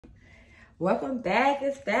Welcome back.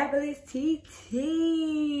 It's Fabulous TT.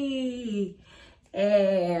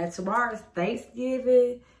 And tomorrow's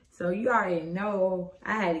Thanksgiving. So you already know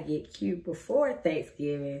I had to get cute before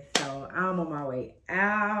Thanksgiving. So I'm on my way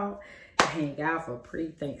out. Hang out for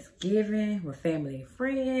pre-Thanksgiving with family and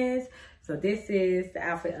friends. So this is the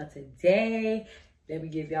outfit of today. Let me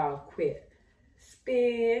give y'all a quick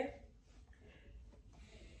spin.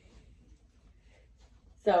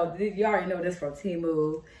 So you already know this from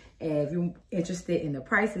Temu. And if you're interested in the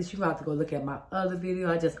prices, you have to go look at my other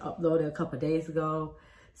video I just uploaded a couple days ago.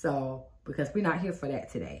 So, because we're not here for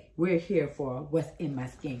that today. We're here for what's in my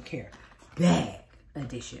skincare bag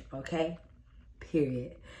edition, okay?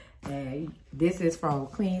 Period. And this is from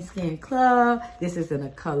Clean Skin Club. This is in the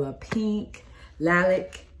color pink,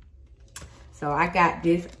 lilac. So I got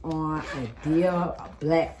this on a deal, a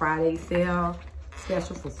Black Friday sale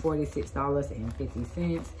special for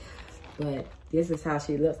 $46.50. But this is how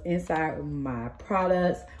she looks inside of my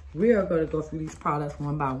products. We are going to go through these products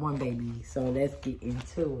one by one, baby. So let's get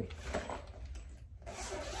into it.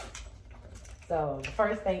 So the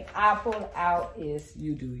first thing I pulled out is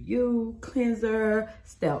You Do You Cleanser.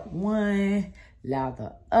 Step 1,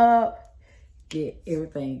 lather up. Get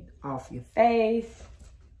everything off your face.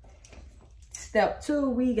 Step 2,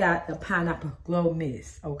 we got the Pineapple Glow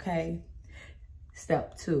Mist, okay?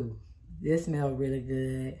 Step 2, this smells really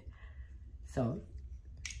good. So,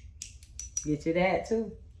 get you that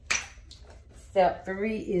too. Step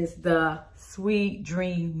 3 is the Sweet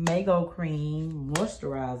Dream Mango Cream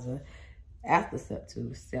Moisturizer. After step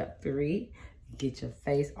 2, step 3, get your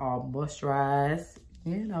face all moisturized,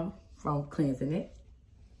 you know, from cleansing it.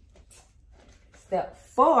 Step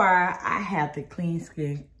 4, I have the Clean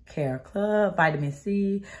Skin Care Club Vitamin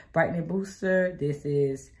C Brightening Booster. This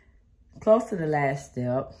is close to the last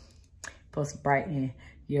step. Supposed to brighten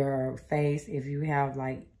your face if you have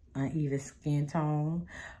like uneven skin tone.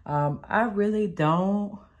 I really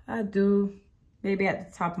don't. I do maybe at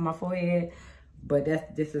the top of my forehead, but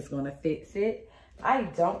this is gonna fix it. I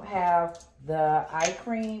don't have the eye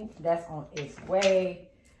cream. That's on its way.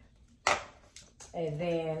 And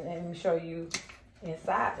then let me show you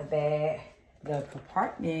inside the bag the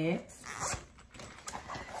compartments.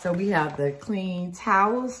 So we have the clean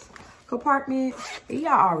towels compartment.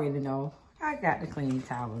 Y'all already know I got the clean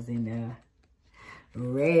towels in there,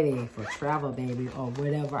 ready for travel, baby, or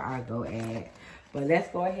whatever I go at. But let's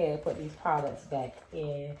go ahead and put these products back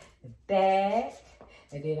in the bag.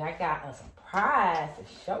 And then I got a surprise to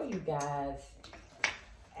show you guys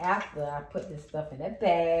after I put this stuff in the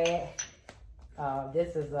bag.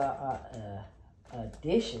 This is a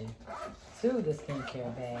addition to the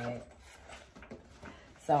skincare bag.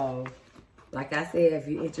 So, like I said, if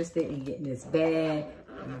you're interested in getting this bag,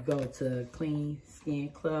 you go to Clean Skin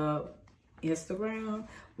Club Instagram,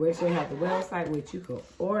 where they have the website, which you can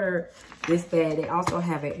order this bag. They also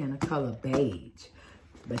have it in a color beige.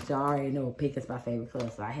 But y'all already know pink is my favorite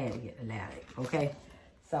color, so I had to get the lilac, okay?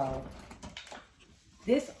 So,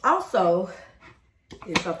 this also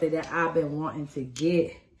is something that I've been wanting to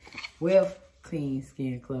get with Clean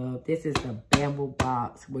Skin Club. This is the bamboo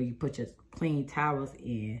box where you put your clean towels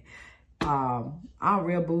in. I'm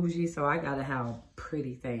real bougie, so I gotta have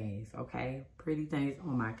pretty things, okay? Pretty things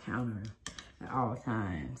on my counter at all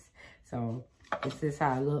times. So this is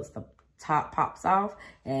how it looks. The top pops off,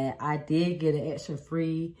 and I did get an extra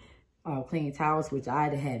free clean towels, which I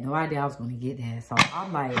had no idea I was gonna get that. So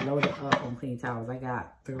I'm like loaded up on clean towels. I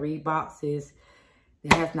got 3 boxes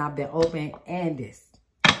that has not been opened, and this.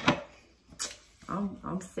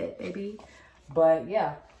 I'm set, baby. But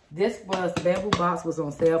yeah. This was, the bamboo box was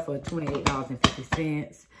on sale for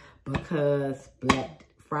 $28.50 because Black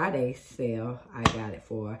Friday sale I got it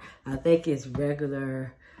for. I think it's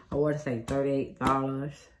regular, I want to say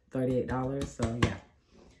 $38, so yeah.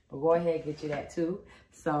 But go ahead and get you that too.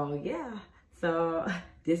 So yeah, so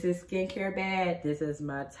this is skincare bag. This is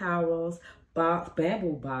my towels box,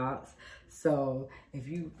 bamboo box. So if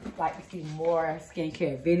you like to see more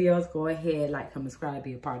skincare videos, go ahead, like, comment, subscribe,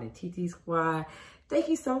 be a part of the TT Squad. Thank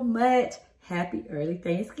you so much. Happy early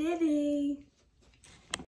Thanksgiving.